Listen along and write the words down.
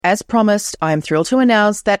As promised, I am thrilled to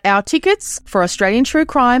announce that our tickets for Australian True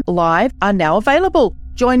Crime Live are now available.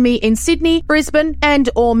 Join me in Sydney, Brisbane and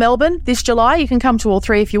or Melbourne this July. You can come to all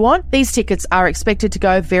three if you want. These tickets are expected to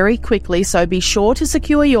go very quickly, so be sure to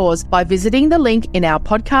secure yours by visiting the link in our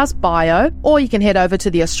podcast bio, or you can head over to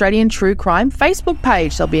the Australian True Crime Facebook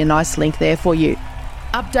page. There'll be a nice link there for you.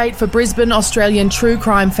 Update for Brisbane Australian True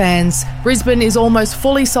Crime fans. Brisbane is almost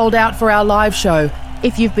fully sold out for our live show.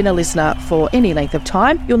 If you've been a listener for any length of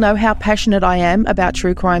time, you'll know how passionate I am about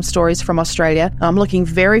true crime stories from Australia. I'm looking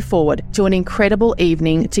very forward to an incredible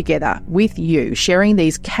evening together with you, sharing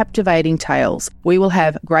these captivating tales. We will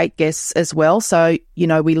have great guests as well, so you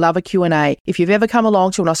know we love a Q&A. If you've ever come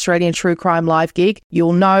along to an Australian True Crime Live gig,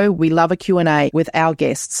 you'll know we love a Q&A with our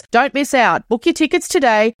guests. Don't miss out. Book your tickets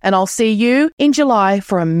today, and I'll see you in July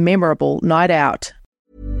for a memorable night out.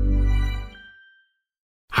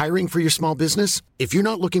 Hiring for your small business? If you're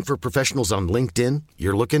not looking for professionals on LinkedIn,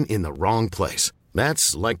 you're looking in the wrong place.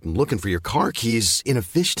 That's like looking for your car keys in a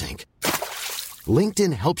fish tank.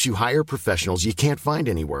 LinkedIn helps you hire professionals you can't find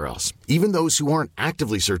anywhere else, even those who aren't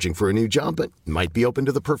actively searching for a new job but might be open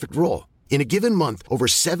to the perfect role. In a given month, over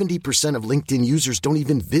 70% of LinkedIn users don't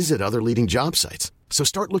even visit other leading job sites. So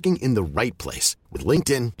start looking in the right place. With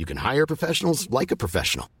LinkedIn, you can hire professionals like a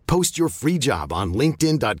professional. Post your free job on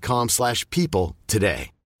linkedin.com/people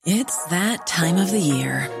today. It's that time of the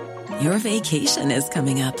year. Your vacation is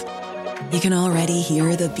coming up. You can already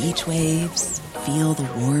hear the beach waves, feel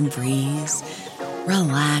the warm breeze,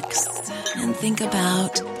 relax, and think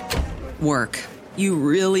about work. You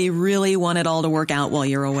really, really want it all to work out while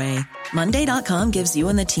you're away. Monday.com gives you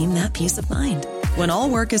and the team that peace of mind. When all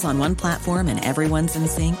work is on one platform and everyone's in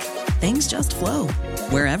sync, things just flow.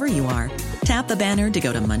 Wherever you are, tap the banner to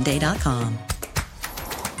go to Monday.com.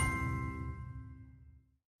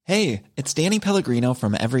 Hey, it's Danny Pellegrino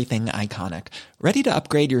from Everything Iconic. Ready to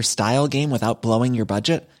upgrade your style game without blowing your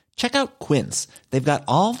budget? Check out Quince. They've got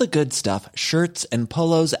all the good stuff, shirts and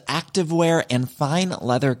polos, activewear, and fine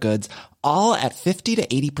leather goods, all at 50 to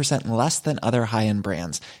 80% less than other high-end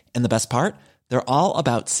brands. And the best part? They're all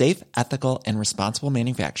about safe, ethical, and responsible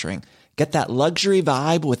manufacturing. Get that luxury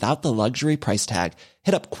vibe without the luxury price tag.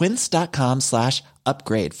 Hit up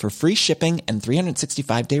quince.com/upgrade for free shipping and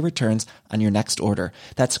 365-day returns on your next order.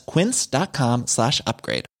 That's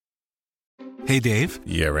quince.com/upgrade. Hey, Dave.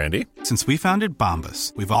 Yeah, Randy. Since we founded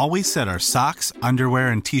Bombas, we've always said our socks,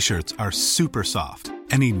 underwear, and T-shirts are super soft.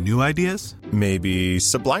 Any new ideas? Maybe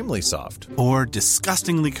sublimely soft. Or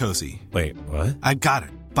disgustingly cozy. Wait, what? I got it.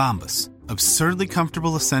 Bombas. Absurdly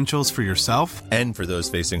comfortable essentials for yourself and for those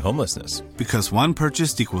facing homelessness. Because one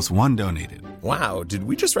purchased equals one donated. Wow, did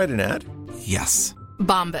we just write an ad? Yes.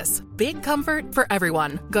 Bombas. Big comfort for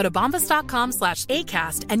everyone. Go to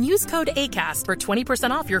bombas.com/ACAST and use code ACAST for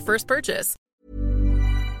 20% off your first purchase.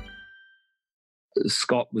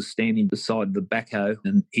 Scott was standing beside the backhoe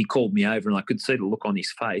and he called me over and I could see the look on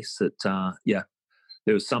his face that,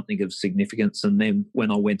 there was something of significance. And then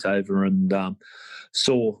when I went over and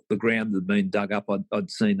saw the ground that had been dug up, I'd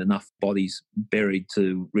seen enough bodies buried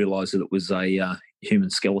to realise that it was a human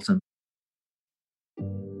skeleton.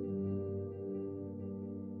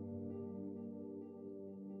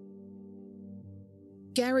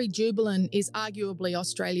 Gary Jubelin is arguably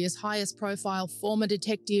Australia's highest profile former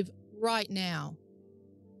detective right now.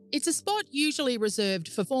 It's a spot usually reserved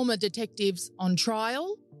for former detectives on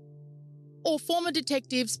trial or former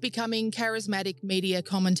detectives becoming charismatic media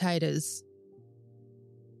commentators.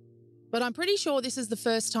 But I'm pretty sure this is the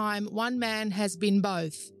first time one man has been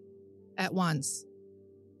both at once.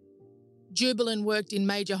 Jubelin worked in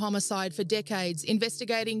major homicide for decades,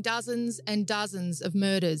 investigating dozens and dozens of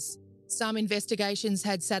murders. Some investigations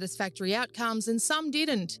had satisfactory outcomes and some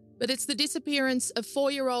didn't, but it's the disappearance of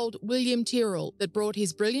 4-year-old William Tyrrell that brought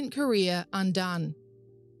his brilliant career undone.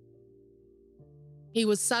 He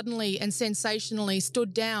was suddenly and sensationally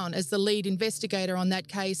stood down as the lead investigator on that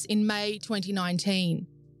case in May 2019.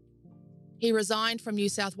 He resigned from New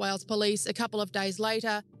South Wales Police a couple of days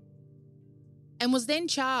later and was then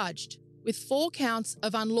charged with 4 counts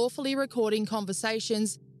of unlawfully recording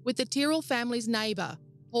conversations with the Tyrrell family's neighbour,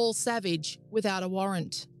 Paul Savage, without a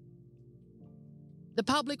warrant. The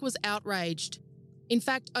public was outraged. In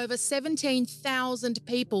fact, over 17,000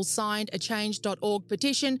 people signed a Change.org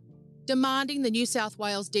petition demanding the New South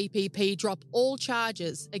Wales DPP drop all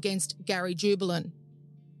charges against Gary Jubelin.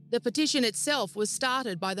 The petition itself was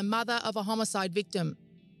started by the mother of a homicide victim.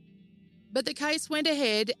 But the case went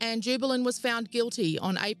ahead and Jubelin was found guilty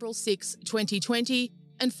on April 6, 2020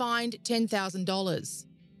 and fined $10,000.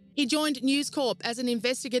 He joined News Corp as an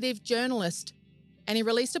investigative journalist and he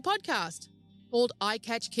released a podcast called I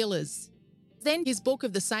Catch Killers. Then his book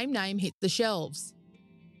of the same name hit the shelves.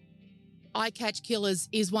 I Catch Killers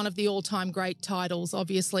is one of the all-time great titles,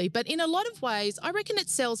 obviously, but in a lot of ways, I reckon it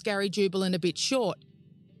sells Gary Jubelin a bit short.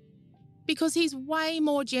 Because he's way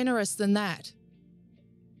more generous than that.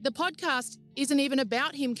 The podcast isn't even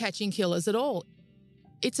about him catching killers at all.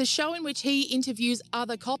 It's a show in which he interviews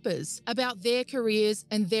other coppers about their careers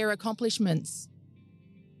and their accomplishments.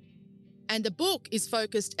 And the book is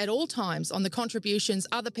focused at all times on the contributions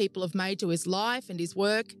other people have made to his life and his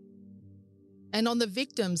work, and on the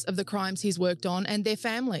victims of the crimes he's worked on and their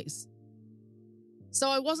families. So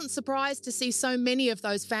I wasn't surprised to see so many of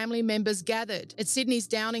those family members gathered at Sydney's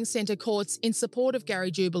Downing Centre courts in support of Gary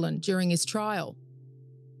Jubelin during his trial.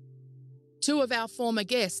 Two of our former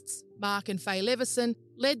guests, Mark and Faye Leveson,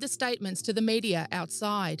 led the statements to the media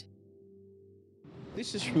outside.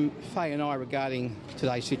 This is from Faye and I regarding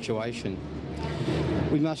today's situation.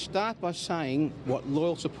 We must start by saying what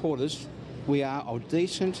loyal supporters we are of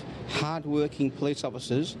decent, hard-working police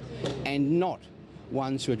officers and not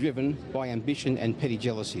ones who are driven by ambition and petty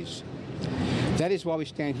jealousies. That is why we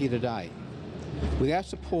stand here today, with our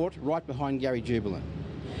support right behind Gary Jubelin,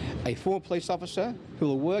 a former police officer who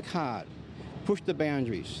will work hard, push the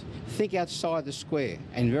boundaries, think outside the square,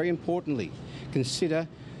 and very importantly, consider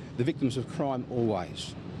the victims of crime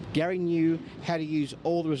always. Gary knew how to use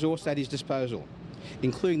all the resources at his disposal,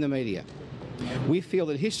 including the media. We feel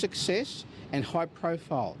that his success and high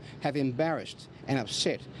profile have embarrassed and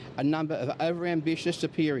upset a number of over-ambitious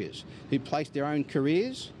superiors who placed their own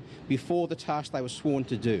careers before the task they were sworn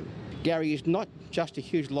to do. Gary is not just a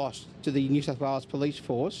huge loss to the New South Wales Police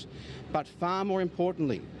Force, but far more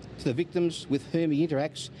importantly, to the victims with whom he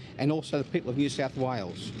interacts and also the people of New South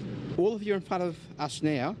Wales. All of you in front of us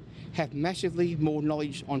now have massively more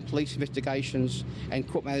knowledge on police investigations and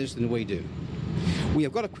court matters than we do. We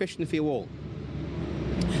have got a question for you all.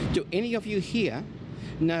 Do any of you here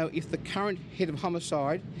know if the current head of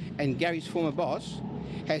homicide and Gary's former boss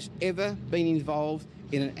has ever been involved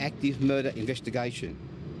in an active murder investigation?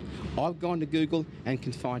 I've gone to Google and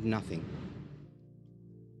can find nothing.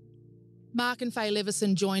 Mark and Faye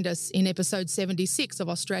Leveson joined us in episode 76 of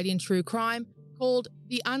Australian True Crime, called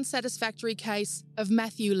The Unsatisfactory Case of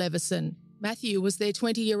Matthew Leveson. Matthew was their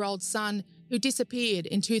 20-year-old son who disappeared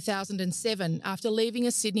in 2007 after leaving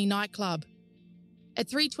a Sydney nightclub. At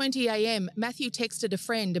 3:20am, Matthew texted a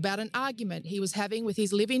friend about an argument he was having with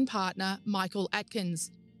his live-in partner, Michael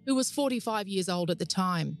Atkins, who was 45 years old at the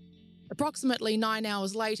time. Approximately 9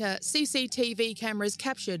 hours later, CCTV cameras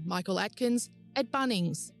captured Michael Atkins at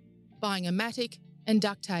Bunnings, buying a Matic and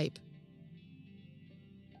duct tape.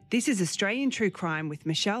 This is Australian True Crime with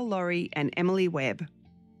Michelle Laurie and Emily Webb.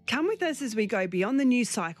 Come with us as we go beyond the news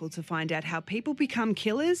cycle to find out how people become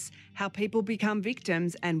killers, how people become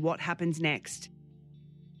victims, and what happens next.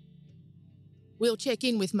 We'll check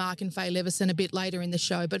in with Mark and Faye Leveson a bit later in the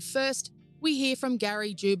show, but first, we hear from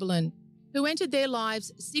Gary Jubelin, who entered their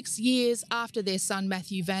lives 6 years after their son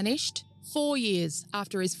Matthew vanished, 4 years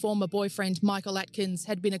after his former boyfriend Michael Atkins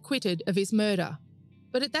had been acquitted of his murder.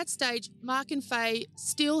 But at that stage, Mark and Faye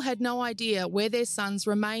still had no idea where their son's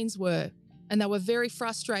remains were, and they were very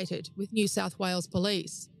frustrated with New South Wales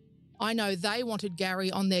Police. I know they wanted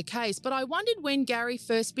Gary on their case, but I wondered when Gary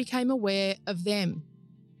first became aware of them.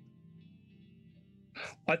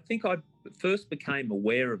 I think I first became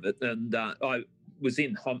aware of it, and I've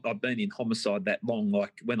been in homicide that long.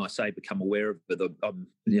 Like when I say become aware of it, I'm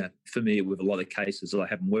familiar with a lot of cases that I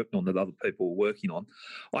haven't worked on that other people were working on.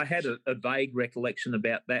 I had a vague recollection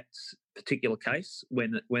about that particular case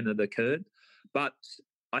when it occurred, but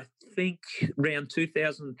I think around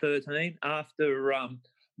 2013, after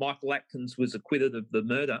Michael Atkins was acquitted of the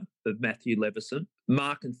murder of Matthew Leveson,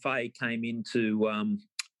 Mark and Faye came into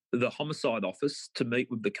the homicide office to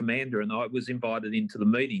meet with the commander, and I was invited into the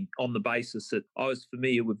meeting on the basis that I was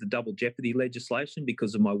familiar with the double jeopardy legislation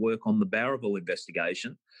because of my work on the Barraville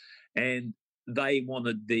investigation, and they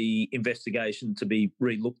wanted the investigation to be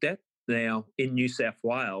re-looked at. Now, in New South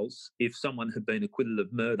Wales, if someone had been acquitted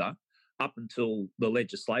of murder, up until the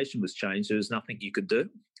legislation was changed, there was nothing you could do.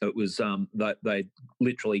 It was they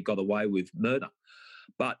literally got away with murder.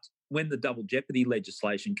 But when the double jeopardy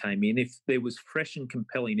legislation came in, if there was fresh and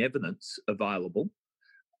compelling evidence available,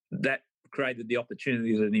 that created the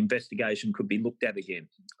opportunity that an investigation could be looked at again.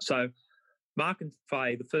 So Mark and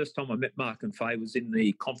Faye, the first time I met Mark and Faye was in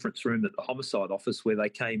the conference room at the homicide office where they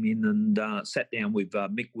came in and sat down with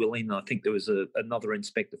Mick Willing. I think there was another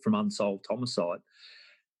inspector from Unsolved Homicide,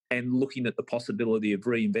 and looking at the possibility of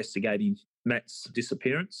reinvestigating Matt's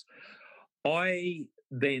disappearance. I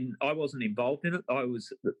then I wasn't involved in it. I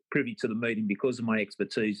was privy to the meeting because of my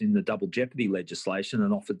expertise in the double jeopardy legislation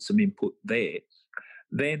and offered some input there.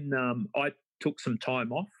 Then I took some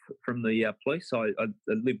time off from the police. I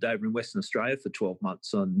lived over in Western Australia for 12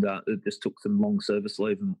 months and just took some long service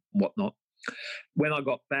leave and whatnot. When I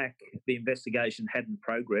got back, the investigation hadn't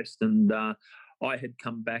progressed, and I had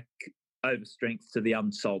come back over strength to the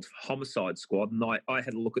unsolved homicide squad, and I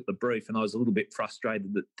had a look at the brief, and I was a little bit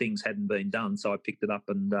frustrated that things hadn't been done, so I picked it up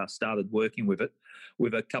and started working with it,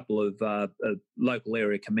 with a couple of local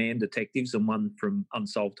area command detectives and one from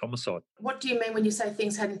Unsolved Homicide. What do you mean when you say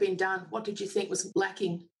things hadn't been done? What did you think was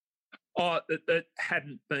lacking? Oh, it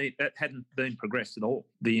hadn't been progressed at all.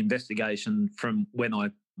 The investigation from when I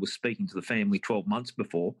was speaking to the family 12 months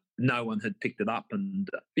before, no one had picked it up. And,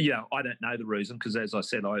 I don't know the reason because, as I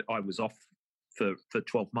said, I was off for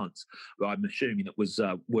 12 months. I'm assuming it was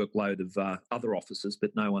workload of other officers,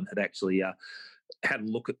 but no one had actually had a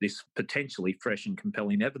look at this potentially fresh and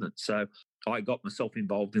compelling evidence. So I got myself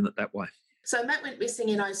involved in it that way. So Matt went missing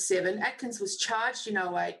in 2007. Atkins was charged in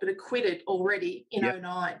 2008 but acquitted already in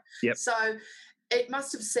 2009. Yep. So it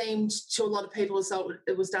must have seemed to a lot of people as though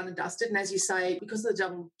it was done and dusted. And as you say, because of the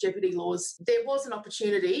double jeopardy laws, there was an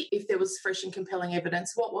opportunity if there was fresh and compelling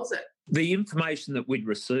evidence. What was it? The information that we'd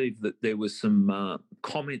received, that there was some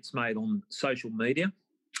comments made on social media,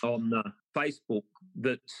 on Facebook,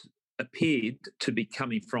 that appeared to be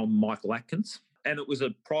coming from Michael Atkins. And it was a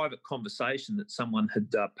private conversation that someone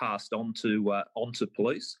had passed on to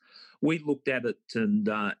police. We looked at it and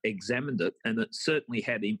examined it, and it certainly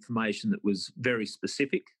had information that was very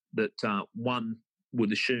specific that one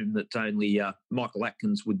would assume that only Michael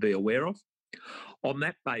Atkins would be aware of. On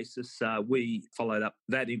that basis, we followed up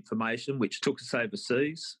that information, which took us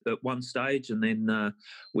overseas at one stage, and then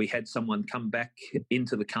we had someone come back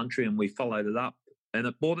into the country and we followed it up. And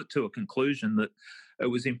it brought it to a conclusion that it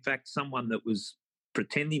was, in fact, someone that was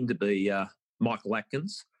pretending to be Michael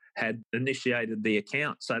Atkins had initiated the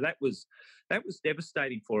account. So that was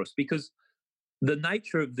devastating for us because the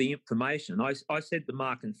nature of the information, I said to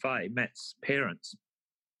Mark and Faye, Matt's parents,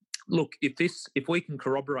 look, if we can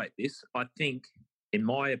corroborate this, I think, in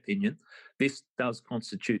my opinion, this does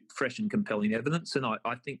constitute fresh and compelling evidence, and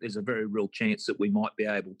I think there's a very real chance that we might be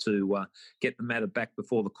able to get the matter back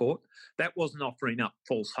before the court. That wasn't offering up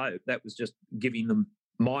false hope. That was just giving them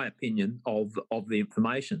my opinion of the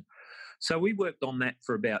information. So we worked on that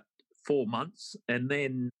for about 4 months, and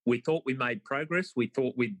then we thought we made progress. We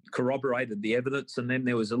thought we'd corroborated the evidence, and then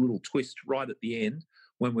there was a little twist right at the end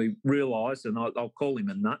when we realised, and I'll call him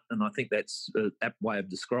a nut, and I think that's an apt way of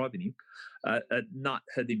describing him, a nut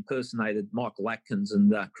had impersonated Michael Atkins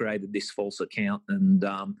and created this false account, and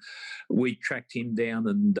we tracked him down,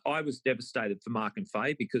 and I was devastated for Mark and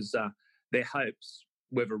Faye because their hopes,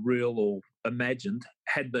 whether real or imagined,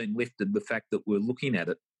 had been lifted, the fact that we're looking at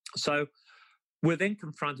it. So we're then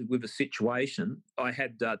confronted with a situation. I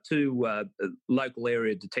had two local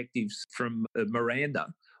area detectives from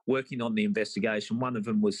Miranda working on the investigation. One of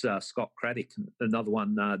them was Scott Craddock, another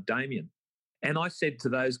one, Damien. And I said to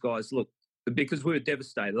those guys, look, because we were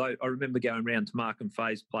devastated, I remember going around to Mark and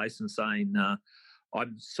Faye's place and saying,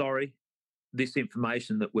 I'm sorry, this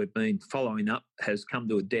information that we've been following up has come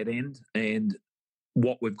to a dead end, and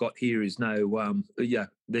what we've got here is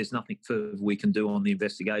there's nothing further we can do on the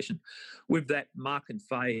investigation. With that, Mark and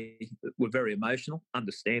Faye were very emotional,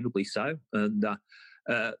 understandably so, and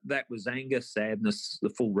that was anger, sadness, the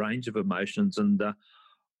full range of emotions. And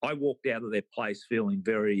I walked out of their place feeling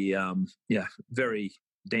very, very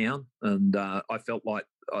down, and I felt like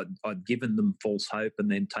I'd given them false hope and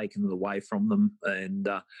then taken it away from them, and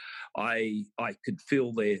I could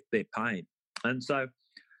feel their pain. And so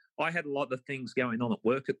I had a lot of things going on at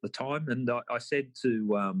work at the time, and I said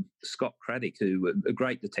to Scott Craddock, a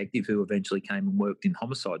great detective who eventually came and worked in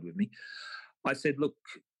homicide with me, I said, look,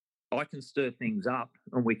 I can stir things up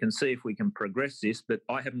and we can see if we can progress this, but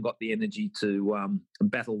I haven't got the energy to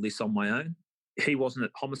battle this on my own. He wasn't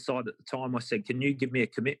at homicide at the time. I said, can you give me a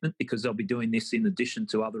commitment? Because I'll be doing this in addition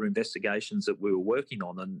to other investigations that we were working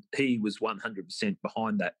on. And he was 100%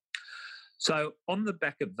 behind that. So on the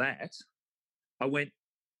back of that, I went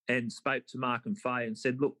and spoke to Mark and Faye and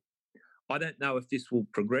said, look, I don't know if this will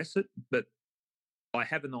progress it, but I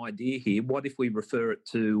have an idea here. What if we refer it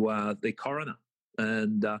to the coroner?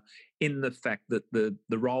 And in the fact that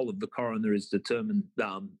the role of the coroner is determined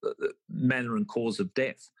the manner and cause of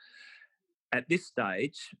death. At this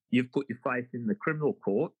stage, you've put your faith in the criminal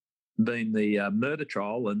court, being the murder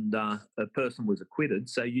trial, and a person was acquitted,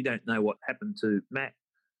 so you don't know what happened to Matt.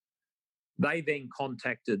 They then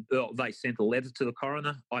they sent a letter to the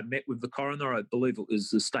coroner. I met with the coroner. I believe it was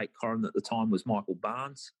the state coroner at the time was Michael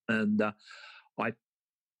Barnes. And I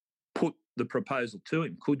put the proposal to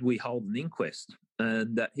him, could we hold an inquest?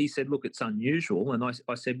 And he said, look, it's unusual. And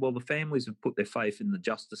I said, well, the families have put their faith in the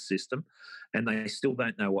justice system and they still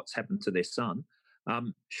don't know what's happened to their son.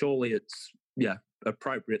 Surely it's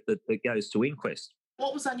appropriate that it goes to inquest.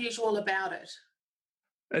 What was unusual about it?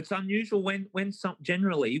 It's unusual when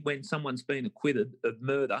someone's been acquitted of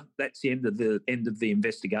murder, that's the end of the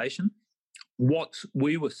investigation. What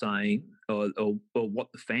we were saying, or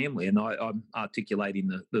what the family, and I'm articulating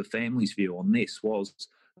the family's view on this, was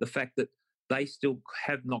the fact that they still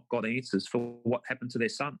have not got answers for what happened to their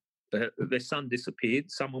son. Their son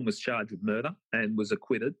disappeared. Someone was charged with murder and was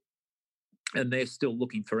acquitted, and they're still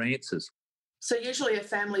looking for answers. So usually a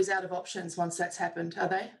family's out of options once that's happened, are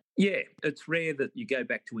they? Yeah, it's rare that you go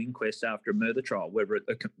back to inquest after a murder trial, whether it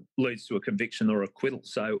leads to a conviction or acquittal.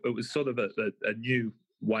 So it was sort of a new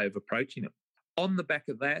way of approaching it. On the back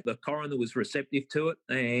of that, the coroner was receptive to it,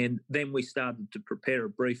 and then we started to prepare a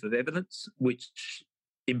brief of evidence, which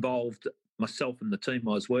involved myself and the team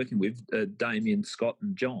I was working with, Damien, Scott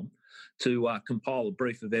and John, to compile a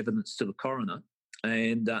brief of evidence to the coroner.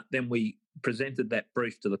 And then we presented that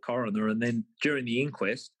brief to the coroner, and then during the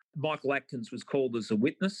inquest, Michael Atkins was called as a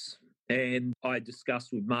witness, and I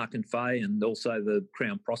discussed with Mark and Faye and also the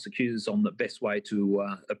Crown prosecutors on the best way to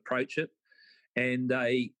approach it. And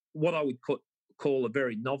what I would call a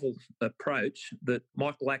very novel approach, that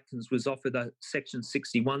Michael Atkins was offered a Section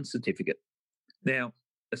 61 certificate. Now,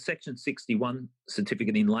 a Section 61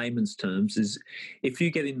 certificate in layman's terms is if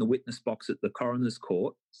you get in the witness box at the coroner's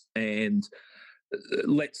court and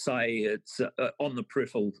let's say it's on the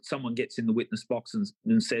peripheral, someone gets in the witness box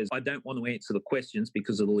and says, I don't want to answer the questions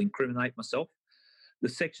because it'll incriminate myself. The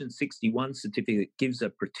Section 61 certificate gives a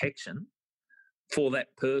protection for that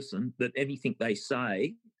person that anything they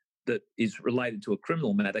say that is related to a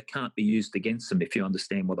criminal matter can't be used against them, if you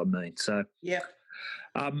understand what I mean. So, yeah.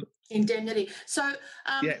 Indemnity. So,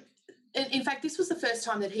 in fact, this was the first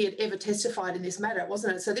time that he had ever testified in this matter,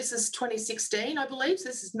 wasn't it? So this is 2016, I believe. So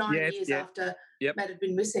this is 9 years after Matt had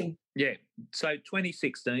been missing. Yeah. So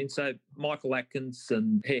 2016. So Michael Atkins,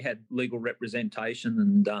 and he had legal representation,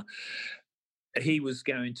 and he was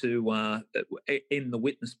going to, in the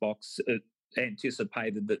witness box,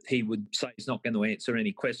 anticipated that he would say he's not going to answer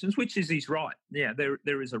any questions, which is his right. Yeah,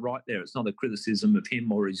 there is a right there. It's not a criticism of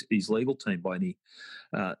him or his legal team by any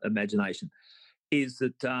imagination. Is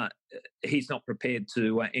that he's not prepared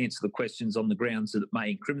to answer the questions on the grounds that it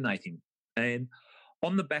may incriminate him. And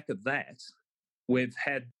on the back of that, we've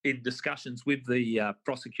had in discussions with the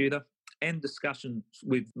prosecutor and discussions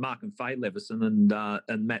with Mark and Faye Leveson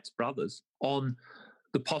and Matt's brothers on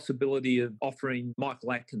the possibility of offering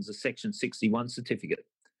Michael Atkins a Section 61 certificate.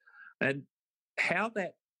 And how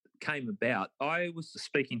that came about, I was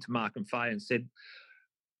speaking to Mark and Faye and said,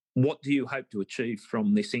 what do you hope to achieve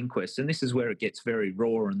from this inquest? And this is where it gets very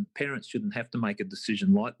raw, and parents shouldn't have to make a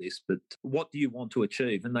decision like this, but what do you want to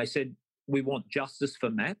achieve? And they said, we want justice for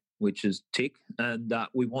Matt, which is tick, and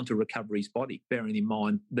we want to recover his body, bearing in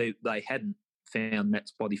mind they hadn't found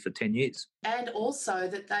Matt's body for 10 years. And also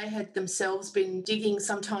that they had themselves been digging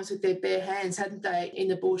sometimes with their bare hands, hadn't they, in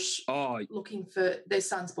the bush looking for their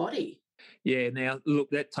son's body. Yeah, now,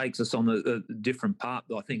 look, that takes us on a different part,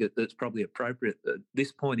 but I think that's probably appropriate at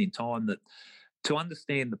this point in time, that to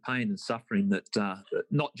understand the pain and suffering that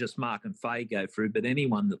not just Mark and Faye go through, but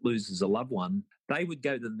anyone that loses a loved one, they would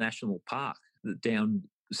go to the national park down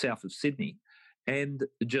south of Sydney and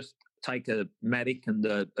just take a mattock and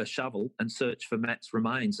a shovel and search for Matt's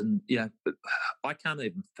remains. And, I can't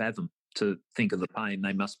even fathom to think of the pain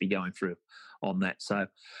they must be going through on that. So,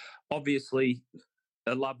 obviously,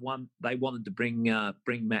 a loved one, they wanted to bring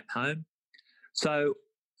Matt home. So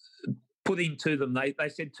putting to them, they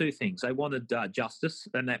said two things. They wanted justice,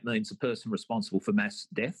 and that means the person responsible for Matt's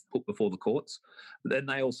death put before the courts. Then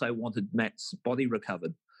they also wanted Matt's body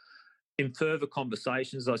recovered. In further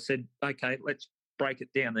conversations, I said, okay, let's break it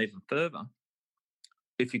down even further.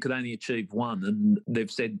 If you could only achieve one, and they've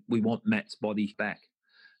said, we want Matt's body back.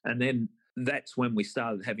 And then that's when we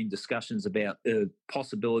started having discussions about the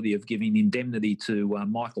possibility of giving indemnity to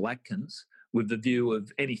Michael Atkins, with the view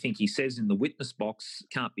of anything he says in the witness box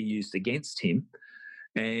can't be used against him.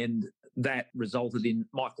 And that resulted in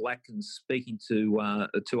Michael Atkins speaking to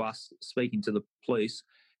us, speaking to the police,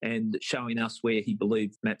 and showing us where he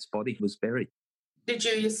believed Matt's body was buried. Did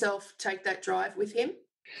you yourself take that drive with him?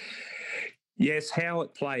 Yes, how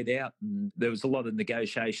it played out, and there was a lot of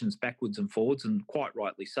negotiations backwards and forwards, and quite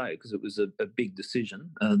rightly so, because it was a big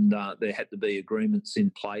decision, and there had to be agreements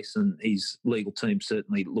in place, and his legal team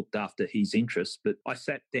certainly looked after his interests. But I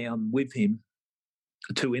sat down with him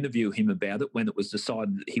to interview him about it when it was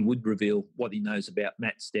decided that he would reveal what he knows about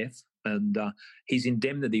Matt's death, and his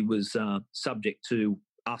indemnity was subject to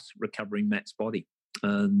us recovering Matt's body.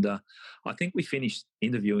 And I think we finished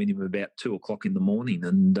interviewing him about 2:00 in the morning,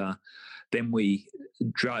 and then we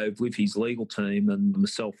drove with his legal team, and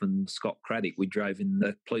myself and Scott Craddock, we drove in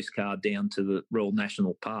the police car down to the Royal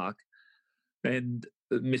National Park, and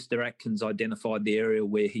Mr. Atkins identified the area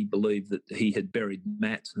where he believed that he had buried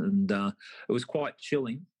Matt, and it was quite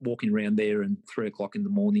chilling walking around there at 3:00 in the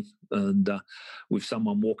morning, and with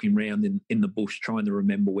someone walking around in the bush trying to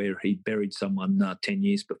remember where he buried someone 10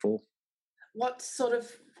 years before. What sort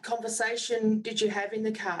of conversation did you have in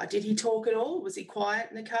the car? Did he talk at all? Was he quiet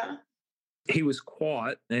in the car? He was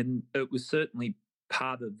quiet, and it was certainly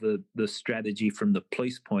part of the strategy from the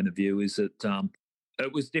police point of view, is that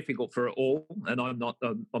it was difficult for all, and I'm not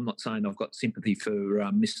saying I've got sympathy for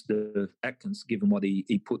Mr. Atkins, given what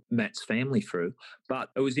he put Matt's family through, but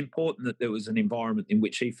it was important that there was an environment in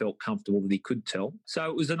which he felt comfortable that he could tell. So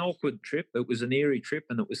it was an awkward trip, it was an eerie trip,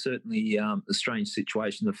 and it was certainly a strange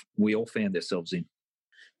situation that we all found ourselves in.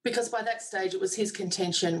 Because by that stage it was his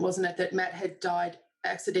contention, wasn't it, that Matt had died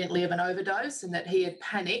accidentally of an overdose and that he had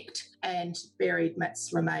panicked and buried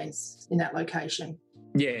Matt's remains in that location?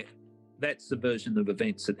 Yeah. That's the version of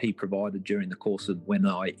events that he provided during the course of when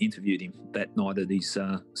I interviewed him that night at his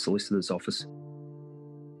solicitor's office.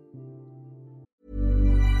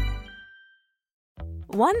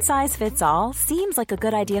 One size fits all seems like a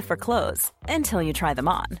good idea for clothes until you try them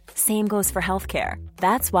on. Same goes for healthcare.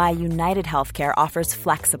 That's why United Healthcare offers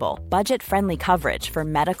flexible, budget-friendly coverage for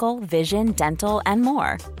medical, vision, dental, and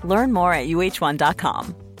more. Learn more at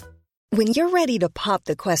uh1.com. When you're ready to pop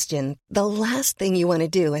the question, the last thing you want to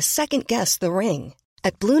do is second-guess the ring.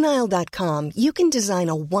 At BlueNile.com, you can design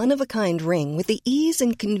a one-of-a-kind ring with the ease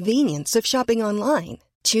and convenience of shopping online.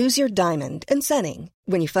 Choose your diamond and setting.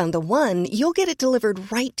 When you find the one, you'll get it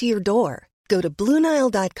delivered right to your door. Go to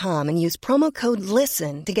BlueNile.com and use promo code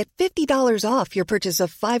LISTEN to get $50 off your purchase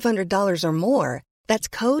of $500 or more. That's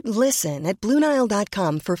code LISTEN at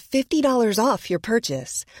BlueNile.com for $50 off your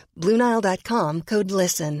purchase. BlueNile.com, code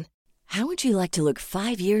LISTEN. How would you like to look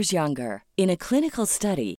 5 years younger? In a clinical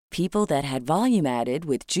study, people that had volume added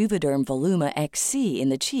with Juvederm Voluma XC in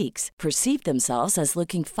the cheeks perceived themselves as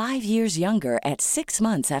looking 5 years younger at 6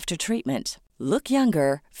 months after treatment. Look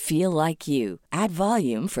younger, feel like you. Add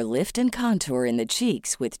volume for lift and contour in the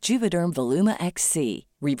cheeks with Juvederm Voluma XC.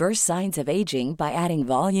 Reverse signs of aging by adding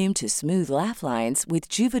volume to smooth laugh lines with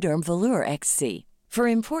Juvederm Volure XC. For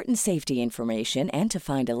important safety information and to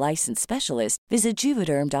find a licensed specialist, visit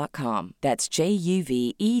Juvederm.com. That's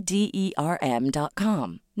JUVEDERM.com.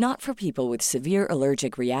 Not for people with severe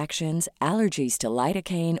allergic reactions, allergies to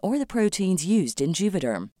lidocaine, or the proteins used in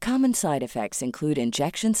Juvederm. Common side effects include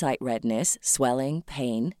injection site redness, swelling,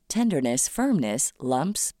 pain, tenderness, firmness,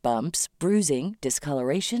 lumps, bumps, bruising,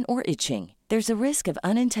 discoloration, or itching. There's a risk of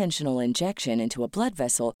unintentional injection into a blood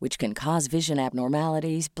vessel, which can cause vision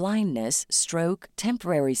abnormalities, blindness, stroke,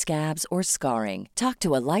 temporary scabs, or scarring. Talk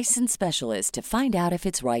to a licensed specialist to find out if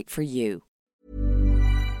it's right for you.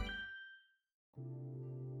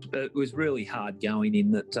 It was really hard going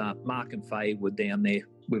in that Mark and Faye were down there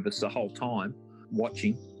with us the whole time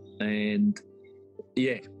watching, and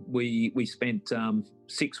yeah, we spent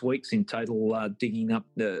 6 weeks in total digging up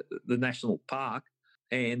the national park.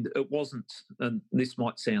 And it wasn't, and this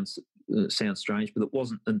might sound strange, but it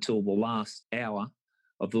wasn't until the last hour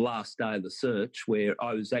of the last day of the search where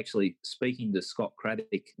I was actually speaking to Scott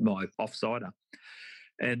Craddock, my offsider,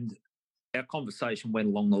 and our conversation went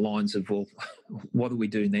along the lines of, well, what do we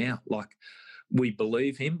do now? Like, we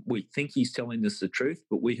believe him, we think he's telling us the truth,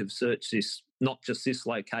 but we have searched this, not just this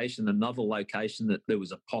location, another location that there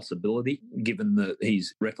was a possibility, given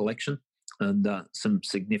his recollection and some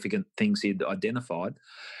significant things he'd identified.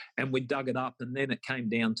 And we dug it up, and then it came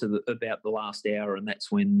down to about the last hour, and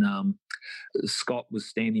that's when Scott was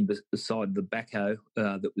standing beside the backhoe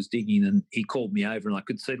that was digging, and he called me over, and I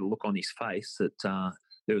could see the look on his face that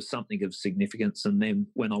there was something of significance. And then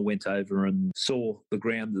when I went over and saw the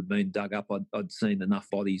ground that had been dug up, I'd seen enough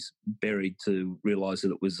bodies buried to realise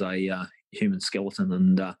that it was a human skeleton.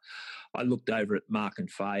 And I looked over at Mark and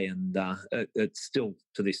Faye, and it's still,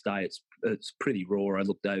 to this day, it's pretty raw. I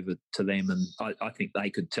looked over to them, and I think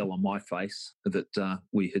they could tell on my face that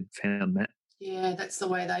we had found Matt. Yeah, that's the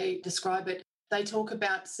way they describe it. They talk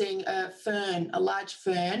about seeing a fern, a large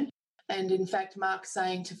fern, And in fact, Mark's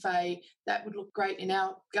saying to Faye, that would look great in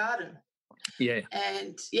our garden. Yeah.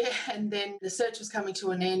 And then the search was coming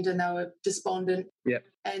to an end and they were despondent. Yep.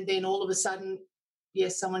 And then all of a sudden,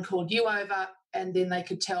 yes, someone called you over and then they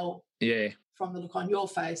could tell from the look on your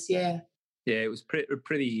face, Yeah, it was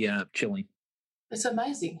pretty chilling. It's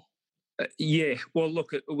amazing. Well,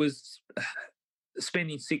 look, it was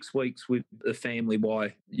spending 6 weeks with the family while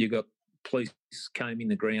you got police combing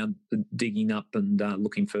the ground, digging up and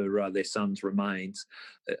looking for their son's remains.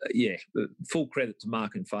 Full credit to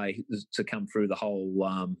Mark and Faye to come through the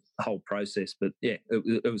whole process. But,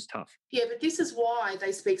 it was tough. Yeah, but this is why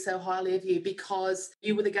they speak so highly of you, because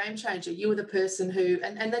you were the game changer. You were the person who,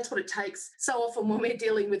 and that's what it takes so often when we're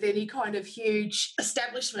dealing with any kind of huge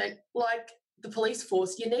establishment like the police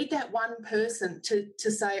force. You need that one person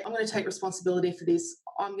to say, I'm going to take responsibility for this.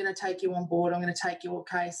 I'm going to take you on board. I'm going to take your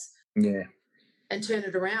case. Yeah. And turn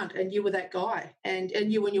it around. And you were that guy. And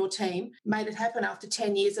you and your team made it happen after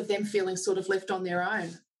 10 years of them feeling sort of left on their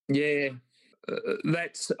own. Yeah.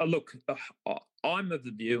 That's look, I'm of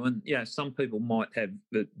the view, and some people might have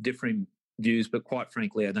differing views, but quite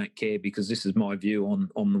frankly, I don't care, because this is my view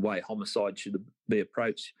on the way homicide should be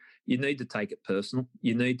approached. You need to take it personal.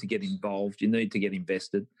 You need to get involved. You need to get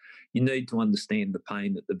invested. You need to understand the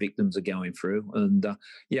pain that the victims are going through. And,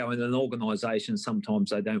 in an organisation,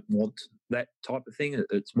 sometimes they don't want that type of thing.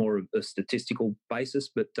 It's more of a statistical basis.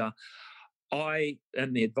 But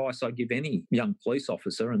and the advice I give any young police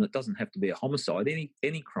officer, and it doesn't have to be a homicide,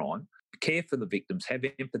 any crime, care for the victims, have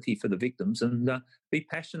empathy for the victims, and be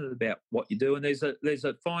passionate about what you do. And there's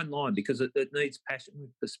a fine line, because it needs passion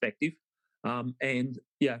with perspective.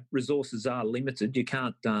 Resources are limited. You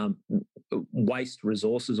can't waste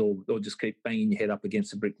resources or just keep banging your head up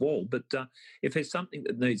against a brick wall. But if there's something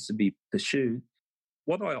that needs to be pursued,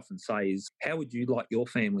 what I often say is, how would you like your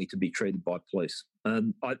family to be treated by police?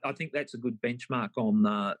 And I think that's a good benchmark on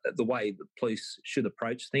the way the police should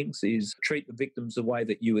approach things, is treat the victims the way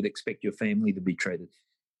that you would expect your family to be treated.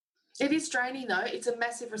 It is draining, though. It's a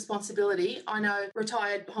massive responsibility. I know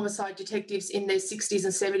retired homicide detectives in their 60s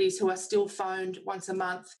and 70s who are still phoned once a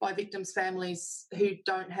month by victims' families who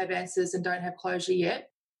don't have answers and don't have closure yet.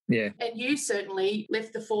 Yeah. And you certainly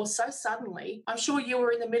left the force so suddenly. I'm sure you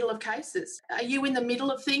were in the middle of cases. Are you in the middle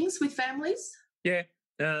of things with families? Yeah,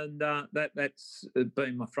 and that's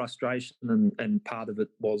been my frustration, and part of it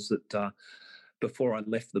was that before I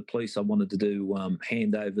left the police, I wanted to do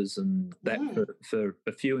handovers and that for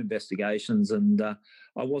a few investigations, and I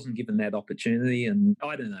wasn't given that opportunity. And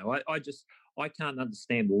I don't know, I can't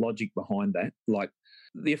understand the logic behind that. Like,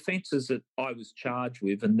 the offences that I was charged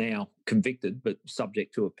with and now convicted but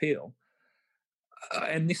subject to appeal,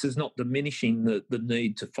 and this is not diminishing the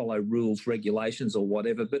need to follow rules, regulations or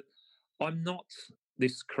whatever, but I'm not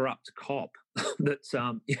this corrupt cop that's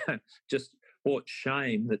just brought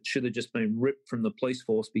shame that should have just been ripped from the police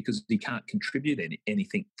force because he can't contribute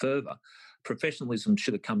anything further. Professionalism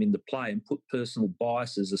should have come into play and put personal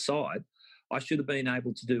biases aside. I should have been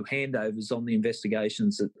able to do handovers on the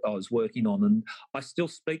investigations that I was working on. And I still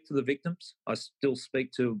speak to the victims. I still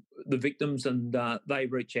speak to the victims, and they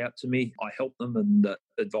reach out to me. I help them and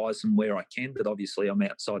advise them where I can, but obviously I'm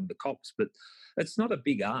outside the cops. But it's not a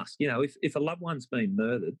big ask. If a loved one's been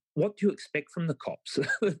murdered, what do you expect from the cops?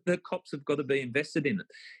 The cops have got to be invested in it.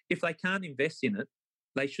 If they can't invest in it,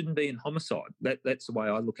 they shouldn't be in homicide. That's the way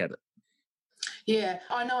I look at it. Yeah,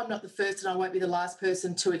 I know I'm not the first and I won't be the last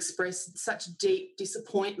person to express such deep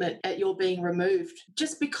disappointment at your being removed,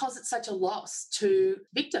 just because it's such a loss to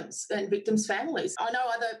victims and victims' families. I know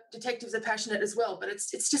other detectives are passionate as well, but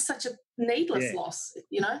it's just such a needless loss,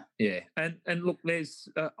 Yeah, and look, there's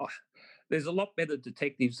a lot better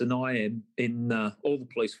detectives than I am in all the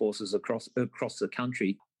police forces across the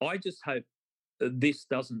country. I just hope this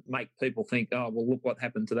doesn't make people think, oh, well, look what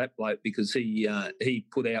happened to that bloke because he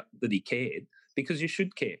put out that he cared, because you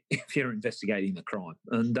should care if you're investigating a crime.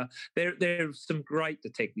 And there are some great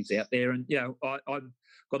detectives out there, and, I've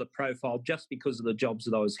got a profile just because of the jobs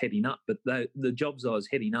that I was heading up, but the jobs I was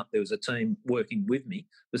heading up, there was a team working with me,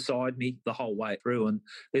 beside me the whole way through, and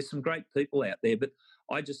there's some great people out there, but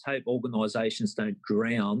I just hope organisations don't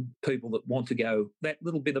drown people that want to go that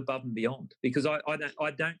little bit above and beyond, because I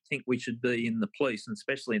don't think we should be in the police, and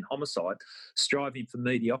especially in homicide, striving for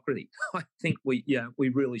mediocrity. I think we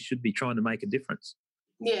really should be trying to make a difference.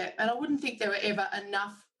 Yeah, and I wouldn't think there were ever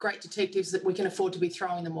enough great detectives that we can afford to be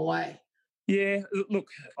throwing them away. Yeah, look,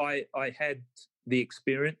 I had the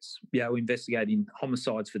experience, investigating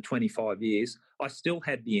homicides for 25 years. I still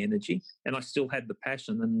had the energy and I still had the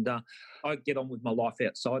passion, and I get on with my life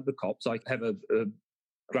outside the cops. I have a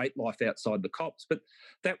great life outside the cops. But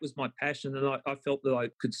that was my passion, and I felt that I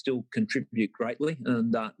could still contribute greatly,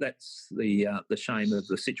 and that's the shame of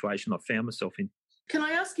the situation I found myself in. Can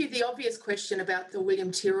I ask you the obvious question about the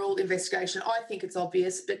William Tyrrell investigation? I think it's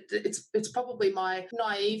obvious, but it's probably my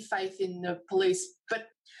naive faith in the police. But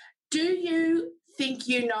do you think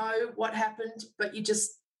you know what happened, but you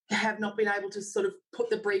just have not been able to sort of put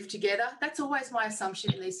the brief together? That's always my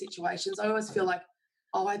assumption in these situations. I always feel like,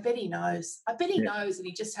 oh, I bet he knows. I bet he knows, and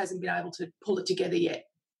he just hasn't been able to pull it together yet.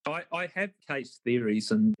 I have case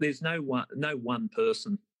theories, and there's no one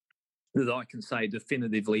person that I can say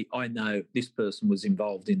definitively, I know this person was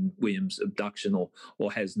involved in William's abduction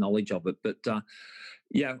or has knowledge of it. But,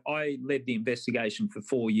 I led the investigation for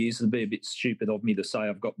 4 years. It'd be a bit stupid of me to say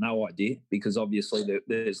I've got no idea, because obviously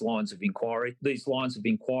there's lines of inquiry. These lines of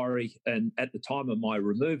inquiry, and at the time of my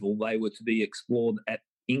removal, they were to be explored at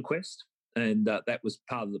inquest, and that was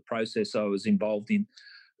part of the process I was involved in,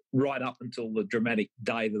 right up until the dramatic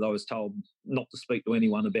day that I was told not to speak to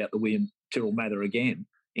anyone about the William Tyrrell matter again,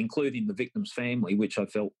 including the victim's family, which I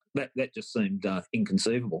felt that just seemed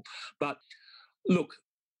inconceivable. But look,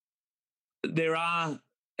 there are,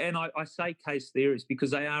 and I say case theories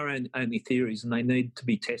because they are only theories, and they need to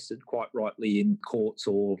be tested quite rightly in courts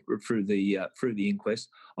or through the inquest.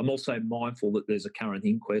 I'm also mindful that there's a current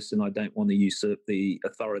inquest, and I don't want to usurp the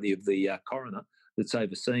authority of the coroner that's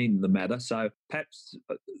overseeing the matter. So perhaps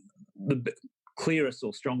the clearest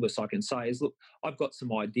or strongest I can say is, look, I've got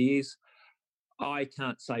some ideas. I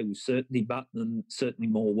can't say with certainty, but certainly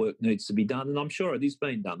more work needs to be done, and I'm sure it is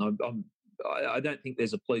being done. I don't think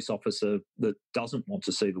there's a police officer that doesn't want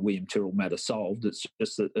to see the William Tyrrell matter solved. It's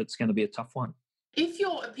just that it's going to be a tough one. If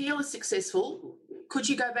your appeal is successful, could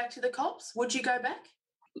you go back to the cops? Would you go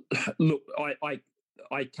back? Look,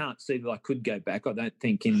 I can't see that I could go back. I don't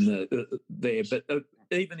think in there, but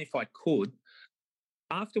even if I could,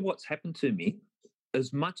 after what's happened to me,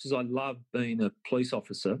 as much as I love being a police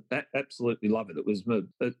officer, absolutely love it.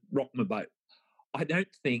 It rocked my boat. I don't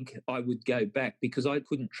think I would go back because I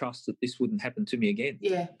couldn't trust that this wouldn't happen to me again.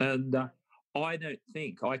 Yeah. And I don't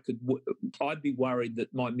think I could. I'd be worried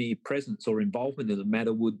that my mere presence or involvement in the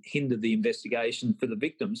matter would hinder the investigation for the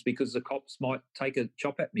victims, because the cops might take a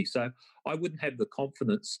chop at me. So I wouldn't have the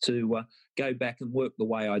confidence to go back and work the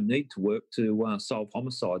way I need to work to solve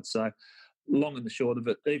homicides. So long and the short of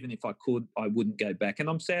it, even if I could, I wouldn't go back. And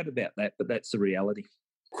I'm sad about that, but that's the reality.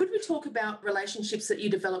 Could we talk about relationships that you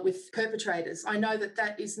develop with perpetrators? I know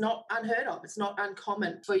that is not unheard of. It's not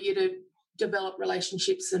uncommon for you to develop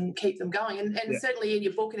relationships and keep them going. And certainly in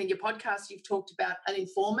your book and in your podcast, you've talked about an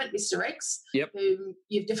informant, Mr. X, whom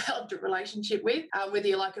you've developed a relationship with, whether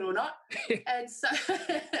you like it or not. And so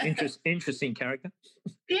interesting character.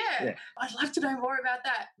 Yeah, I'd love to know more about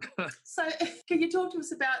that. So can you talk to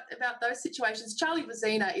us about those situations? Charlie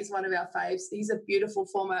Vizina is one of our faves. He's a beautiful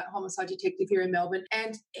former homicide detective here in Melbourne,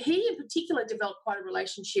 and he in particular developed quite a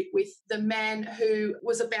relationship with the man who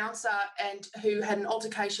was a bouncer and who had an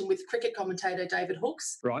altercation with cricket commentator David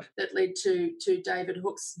Hooks, right, that led to David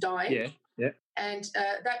Hooks dying. Yeah. And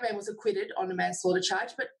that man was acquitted on a manslaughter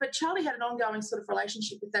charge, but Charlie had an ongoing sort of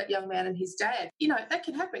relationship with that young man and his dad. You know, that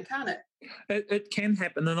can happen, can't it? It can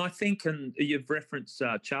happen, and I think, and you've referenced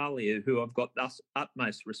Charlie, who I've got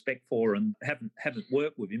utmost respect for, and haven't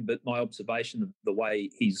worked with him, but my observation of the way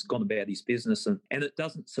he's gone about his business, and it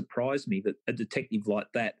doesn't surprise me that a detective like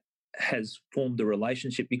that has formed a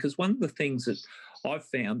relationship, because one of the things that I've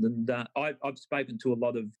found, and I've spoken to a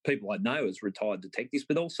lot of people I know as retired detectives,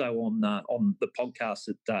 but also on the podcast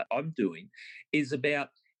that I'm doing, is about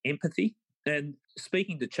empathy. And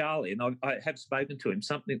speaking to Charlie, and I have spoken to him,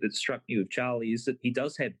 something that struck me with Charlie is that he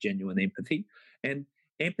does have genuine empathy, and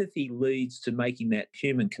empathy leads to making that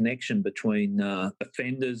human connection between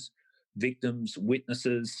offenders, victims,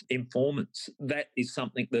 witnesses, informants. That is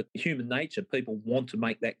something that human nature, people want to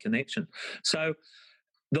make that connection. So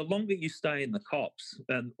the longer you stay in the cops,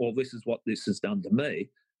 or this is what this has done to me,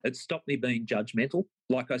 it's stopped me being judgmental.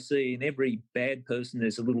 Like I see in every bad person,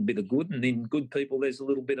 there's a little bit of good, and in good people, there's a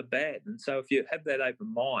little bit of bad. And so if you have that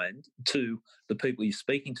open mind to the people you're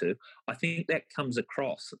speaking to, I think that comes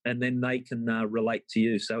across, and then they can relate to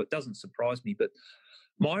you. So it doesn't surprise me. But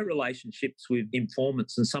my relationships with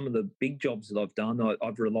informants, and some of the big jobs that I've done,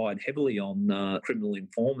 I've relied heavily on criminal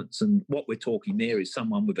informants. And what we're talking there is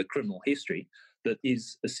someone with a criminal history that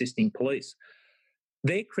is assisting police.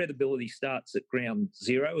 Their credibility starts at ground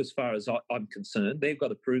zero as far as I'm concerned. They've got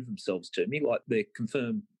to prove themselves to me, like they're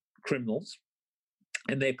confirmed criminals,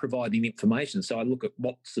 and they're providing information. So I look at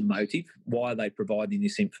what's the motive, why are they providing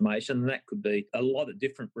this information, and that could be a lot of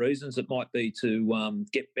different reasons. It might be to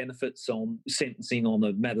get benefits on sentencing on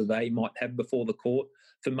a matter they might have before the court.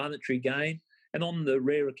 for monetary gain, and on the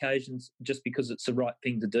rare occasions, just because it's the right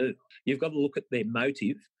thing to do. You've got to look at their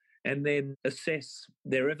motive and then assess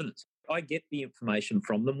their evidence. I get the information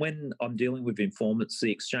from them. When I'm dealing with informants,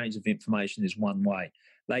 the exchange of information is one way.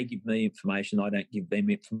 They give me information, I don't give them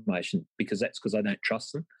information because I don't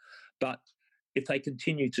trust them. But if they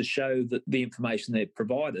continue to show that the information they've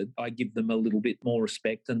provided, I give them a little bit more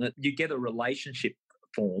respect and that you get a relationship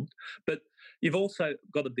formed. But you've also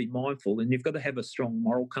got to be mindful and you've got to have a strong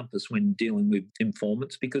moral compass when dealing with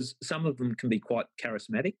informants because some of them can be quite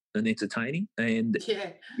charismatic and entertaining and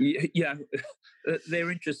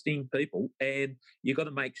they're interesting people and you've got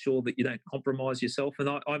to make sure that you don't compromise yourself. And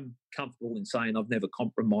I'm comfortable in saying I've never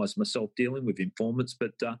compromised myself dealing with informants,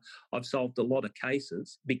 but I've solved a lot of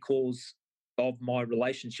cases because of my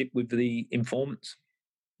relationship with the informants.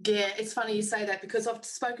 Yeah, it's funny you say that because I've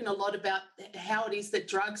spoken a lot about how it is that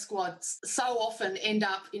drug squads so often end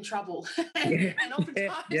up in trouble. and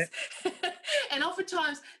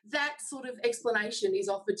oftentimes that sort of explanation is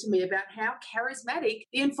offered to me about how charismatic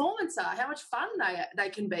the informants are, how much fun they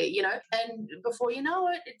can be, you know, and before you know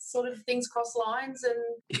it, it's sort of things cross lines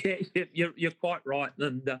and... Yeah, you're quite right.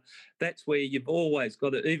 And that's where you've always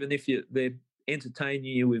got to, even if they're entertaining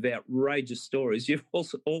you with outrageous stories, you've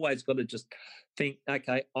also always got to just think,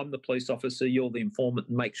 okay, I'm the police officer, you're the informant,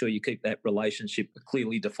 and make sure you keep that relationship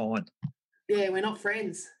clearly defined. Yeah, we're not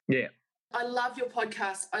friends. Yeah. I love your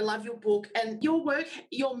podcast. I love your book. And your work,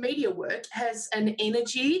 your media work, has an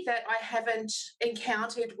energy that I haven't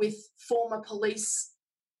encountered with former police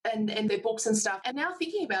and their books and stuff. And now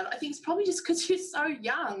thinking about it, I think it's probably just because you're so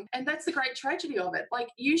young. And that's the great tragedy of it. Like,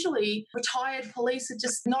 usually retired police are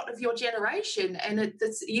just not of your generation, and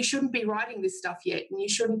you shouldn't be writing this stuff yet, and you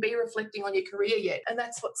shouldn't be reflecting on your career yet. And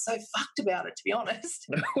that's what's so fucked about it, to be honest.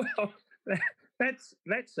 Well,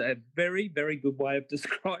 that's a very, very good way of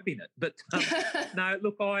describing it. But no,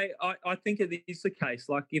 look, I think it is the case.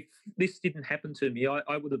 Like, if this didn't happen to me,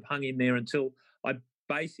 I would have hung in there until I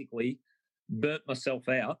basically burnt myself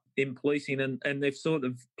out in policing, and they've sort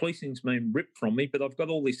of, policing's been ripped from me, but I've got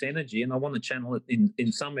all this energy and I want to channel it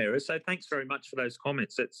in some areas. So thanks very much for those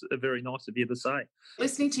comments. That's very nice of you to say.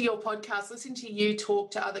 Listening to your podcast, listening to you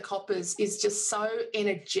talk to other coppers is just so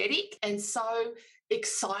energetic and so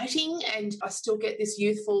exciting, and I still get this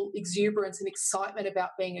youthful exuberance and excitement about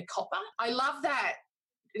being a copper. I love that.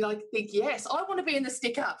 I think, yes, I want to be in the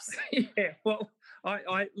stick-ups. Yeah, well,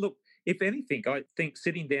 I look, if anything, I think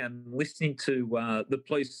sitting down and listening to the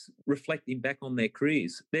police reflecting back on their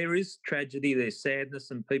careers, there is tragedy, there's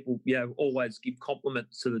sadness, and people, always give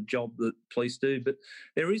compliments to the job that police do. But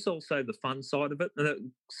there is also the fun side of it.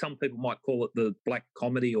 And some people might call it the black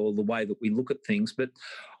comedy or the way that we look at things. But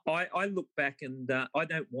I look back and I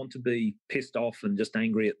don't want to be pissed off and just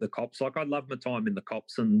angry at the cops. Like, I love my time in the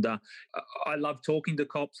cops, and I love talking to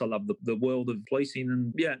cops. I love the world of policing,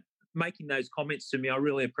 and making those comments to me, I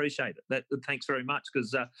really appreciate it. Thanks very much,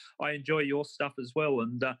 because I enjoy your stuff as well,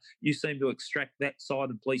 and you seem to extract that side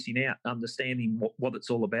of policing out, understanding what it's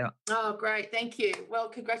all about. Oh, great. Thank you. Well,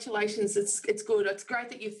 congratulations. It's good. It's great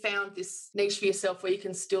that you've found this niche for yourself where you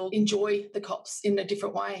can still enjoy the cops in a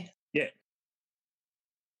different way. Yeah.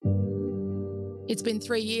 It's been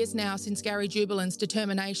 3 years now since Gary Jublin's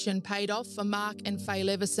determination paid off for Mark and Faye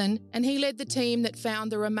Leveson, and he led the team that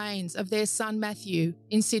found the remains of their son Matthew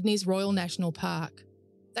in Sydney's Royal National Park.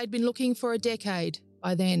 They'd been looking for a decade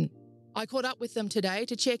by then. I caught up with them today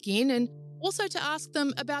to check in and also to ask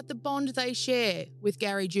them about the bond they share with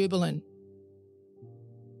Gary Jubling.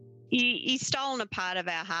 He's stolen a part of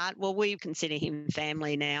our heart. Well, we consider him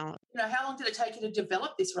family now. How long did it take you to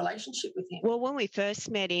develop this relationship with him? Well, when we first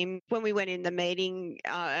met him, when we went in the meeting,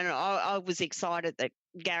 and I was excited that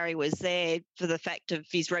Gary was there for the fact of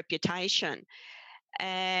his reputation.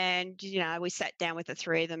 And, we sat down with the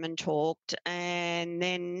three of them and talked. And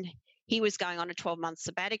then he was going on a 12-month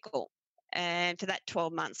sabbatical. And for that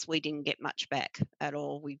 12 months, we didn't get much back at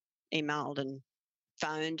all. We emailed and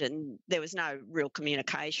phoned, and there was no real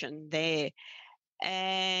communication there.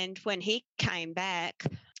 And when he came back,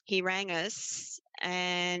 he rang us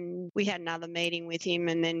and we had another meeting with him,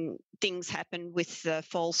 and then things happened with the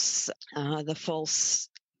false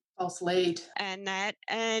lead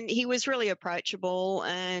and he was really approachable,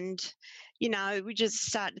 and we just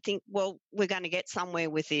started to think, well, we're going to get somewhere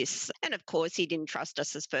with this. And of course he didn't trust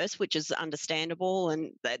us at first, which is understandable,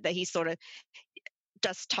 and that he sort of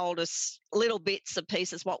just told us little bits of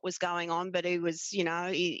pieces what was going on, but he was,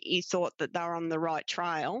 he thought that they were on the right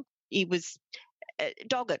trail. He was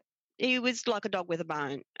dogged. He was like a dog with a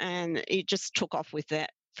bone, and he just took off with that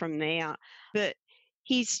from there. But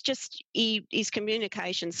his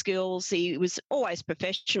communication skills, he was always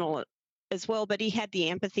professional as well, but he had the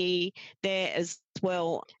empathy there as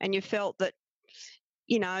well. And you felt that,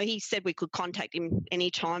 you know, he said we could contact him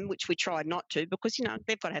anytime, which we tried not to because, you know,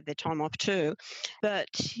 they've got to have their time off too. But,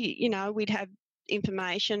 you know, we'd have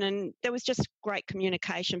information and there was just great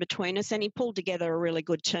communication between us, and he pulled together a really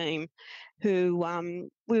good team who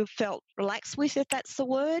we felt relaxed with, if that's the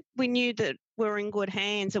word. We knew that we were in good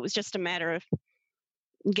hands. It was just a matter of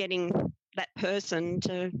getting that person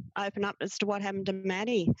to open up as to what happened to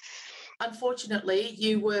Maddie. Unfortunately,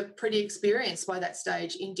 you were pretty experienced by that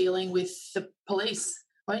stage in dealing with the police,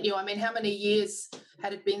 weren't you? I mean, how many years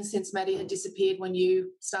had it been since Maddie had disappeared when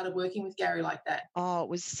you started working with Gary like that?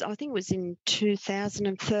 Oh, I think it was in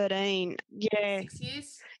 2013. Yeah. 6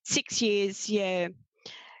 years? 6 years, yeah.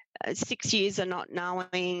 6 years of not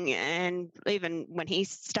knowing, and even when he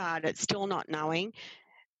started, still not knowing.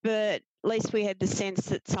 But at least we had the sense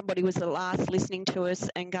that somebody was at last listening to us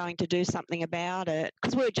and going to do something about it,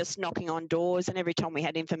 because we were just knocking on doors, and every time we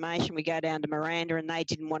had information, we go down to Miranda and they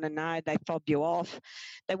didn't want to know. They fobbed you off.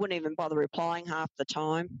 They wouldn't even bother replying half the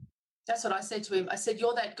time. That's what I said to him. I said,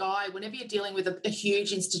 you're that guy, whenever you're dealing with a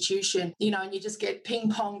huge institution, you know, and you just get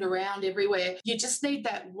ping-ponged around everywhere, you just need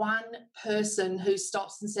that one person who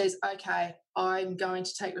stops and says, okay, I'm going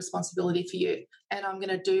to take responsibility for you and I'm going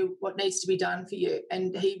to do what needs to be done for you.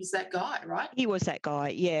 And he was that guy, right? He was that guy,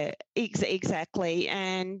 yeah, exactly.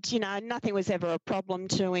 And, you know, nothing was ever a problem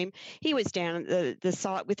to him. He was down at the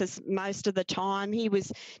site with us most of the time. He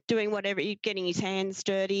was doing whatever, getting his hands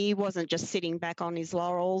dirty. He wasn't just sitting back on his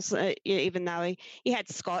laurels, even though he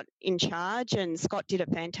had Scott in charge, and Scott did a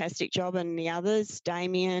fantastic job, and the others,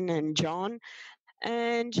 Damien and John.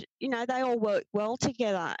 And, you know, they all worked well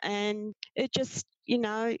together, and it just, you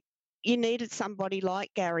know, you needed somebody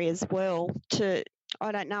like Gary as well to,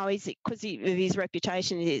 I don't know, because of his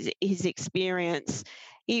reputation, his experience,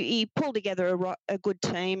 he pulled together a good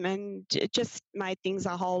team, and it just made things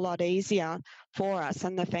a whole lot easier for us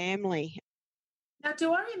and the family. Now,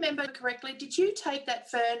 do I remember correctly, did you take that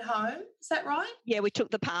fern home? Is that right? Yeah, we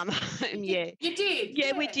took the palm home, yeah. You did?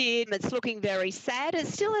 Yeah, we did. It's looking very sad.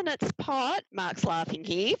 It's still in its pot. Mark's laughing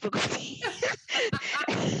here because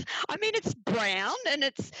I mean, it's brown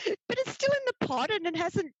but it's still in the pot and it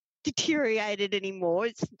hasn't deteriorated anymore.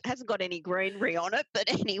 It hasn't got any greenery on it.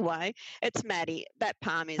 But anyway, it's Maddie. That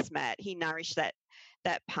palm is Matt. He nourished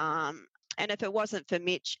that palm. And if it wasn't for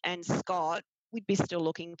Mitch and Scott, we'd be still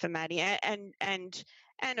looking for Maddie. And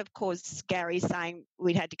of course, Gary saying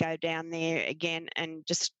we'd had to go down there again and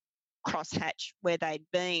just cross-hatch where they'd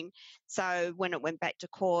been. So when it went back to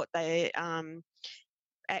court,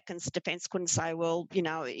 Atkins' defence couldn't say, well, you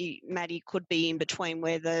know, Maddie could be in between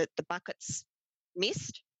where the buckets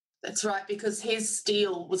missed. That's right, because his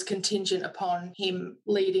deal was contingent upon him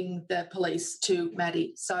leading the police to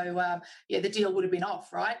Maddie. So, the deal would have been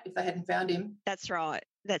off, right, if they hadn't found him? That's right.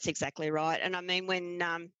 That's exactly right. And I mean, when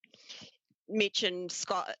Mitch and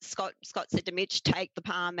Scott said to Mitch, take the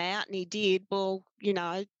palm out, and he did, well, you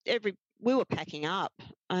know, we were packing up.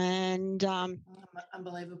 And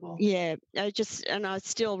unbelievable. Yeah, I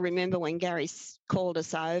still remember when Gary called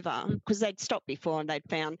us over, because they'd stopped before and they'd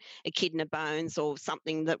found a kidney bones or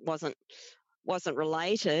something that wasn't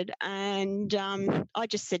related, and I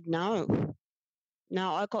just said no,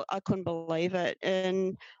 I couldn't believe it,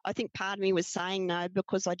 and I think part of me was saying no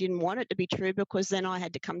because I didn't want it to be true, because then I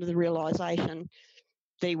had to come to the realisation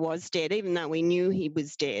that he was dead, even though we knew he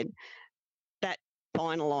was dead. That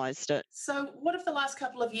finalised it. So what have the last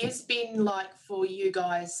couple of years been like for you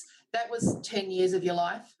guys? That was 10 years of your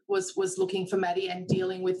life, was looking for Maddie and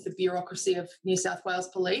dealing with the bureaucracy of New South Wales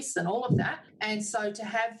Police and all of that. And so to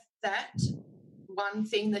have that one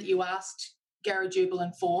thing that you asked Gary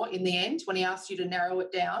Jubelin for in the end, when he asked you to narrow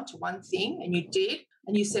it down to one thing, and you did,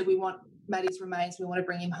 and you said, we want Maddie's remains, we want to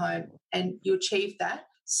bring him home, and you achieved that.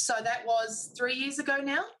 So that was 3 years ago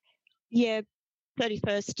now? Yeah,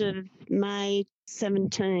 31st of May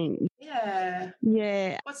 17. Yeah.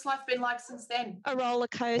 Yeah. What's life been like since then? A roller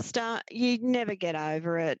coaster. You never get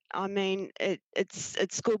over it. I mean,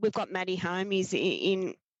 it's good. We've got Maddie home. He's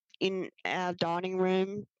in our dining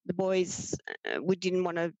room. The boys, we didn't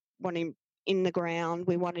want him in the ground.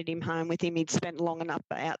 We wanted him home with him. He'd spent long enough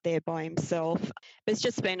out there by himself. But it's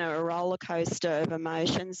just been a roller coaster of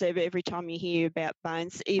emotions. Every time you hear about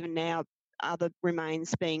bones, even now, other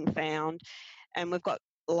remains being found, and we've got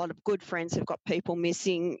a lot of good friends who've got people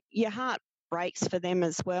missing. Your heart breaks for them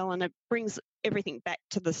as well, and it brings everything back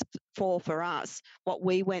to the fore for us, what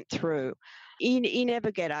we went through. You never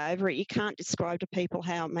get over it. You can't describe to people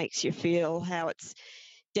how it makes you feel, how it's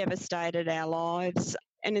devastated our lives.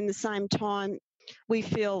 And in the same time, we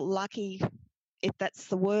feel lucky, if that's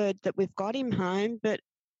the word, that we've got him home, but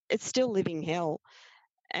it's still living hell.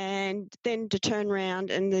 And then to turn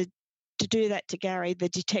around and to do that to Gary, the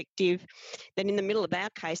detective, then in the middle of our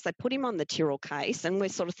case, they put him on the Tyrrell case, and we're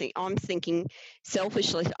sort of I'm thinking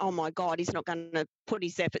selfishly, oh my God, he's not going to put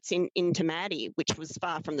his efforts into Maddie, which was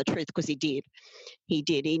far from the truth, because he did.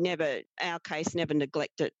 Our case never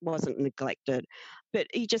wasn't neglected. But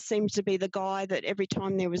he just seems to be the guy that every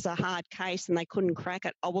time there was a hard case and they couldn't crack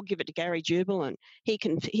it, we'll give it to Gary Jubelin. He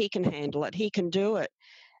can handle it. He can do it.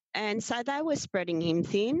 And so they were spreading him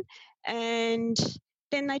thin, and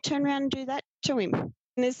then they turn around and do that to him. And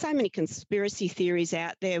there's so many conspiracy theories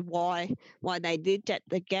out there why they did that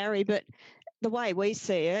to Gary, but the way we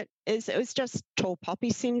see it is it was just tall poppy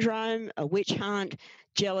syndrome, a witch hunt,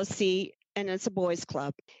 jealousy, and it's a boys'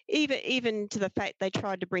 club. Even to the fact they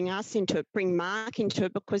tried to bring Mark into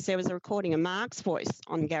it, because there was a recording of Mark's voice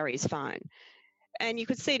on Gary's phone. And you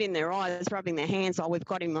could see it in their eyes, rubbing their hands, we've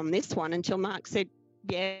got him on this one, until Mark said,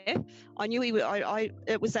 yeah, I knew he would.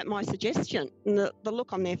 It was at my suggestion. And the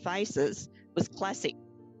look on their faces was classic.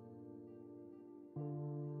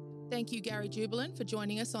 Thank you, Gary Jubelin, for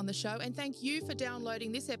joining us on the show, and thank you for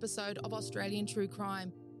downloading this episode of Australian True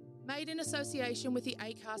Crime. Made in association with the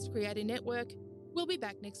Acast Creator Network. We'll be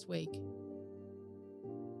back next week.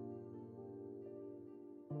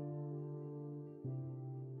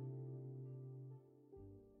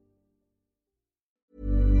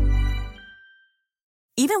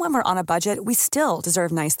 Even when we're on a budget, we still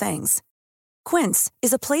deserve nice things. Quince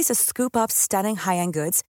is a place to scoop up stunning high-end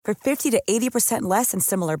goods for 50 to 80% less than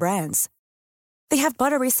similar brands. They have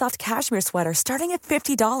buttery soft cashmere sweaters starting at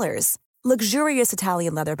 $50, luxurious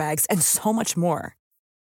Italian leather bags, and so much more.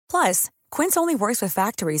 Plus, Quince only works with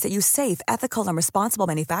factories that use safe, ethical, and responsible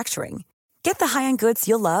manufacturing. Get the high-end goods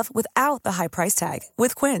you'll love without the high price tag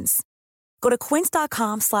with Quince. Go to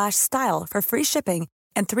quince.com/style for free shipping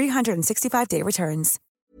and 365-day returns.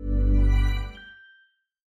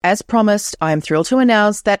 As promised, I am thrilled to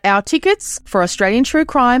announce that our tickets for Australian True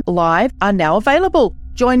Crime Live are now available.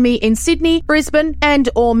 Join me in Sydney, Brisbane and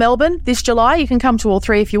or Melbourne this July. You can come to all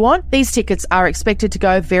three if you want. These tickets are expected to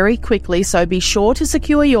go very quickly, so be sure to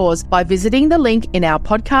secure yours by visiting the link in our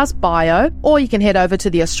podcast bio, or you can head over to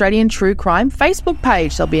the Australian True Crime Facebook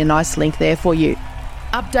page. There'll be a nice link there for you.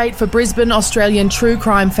 Update for Brisbane Australian True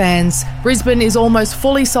Crime fans. Brisbane is almost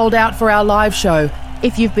fully sold out for our live show.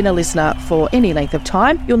 If you've been a listener for any length of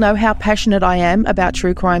time, you'll know how passionate I am about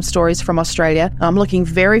true crime stories from Australia. I'm looking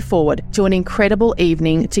very forward to an incredible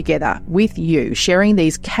evening together with you, sharing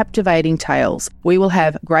these captivating tales. We will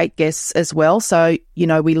have great guests as well, so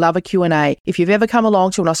we love a Q&A. If you've ever come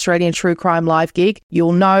along to an Australian True Crime Live gig,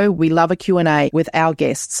 you'll know we love a Q&A with our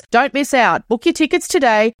guests. Don't miss out. Book your tickets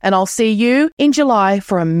today, and I'll see you in July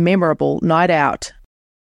for a memorable night out.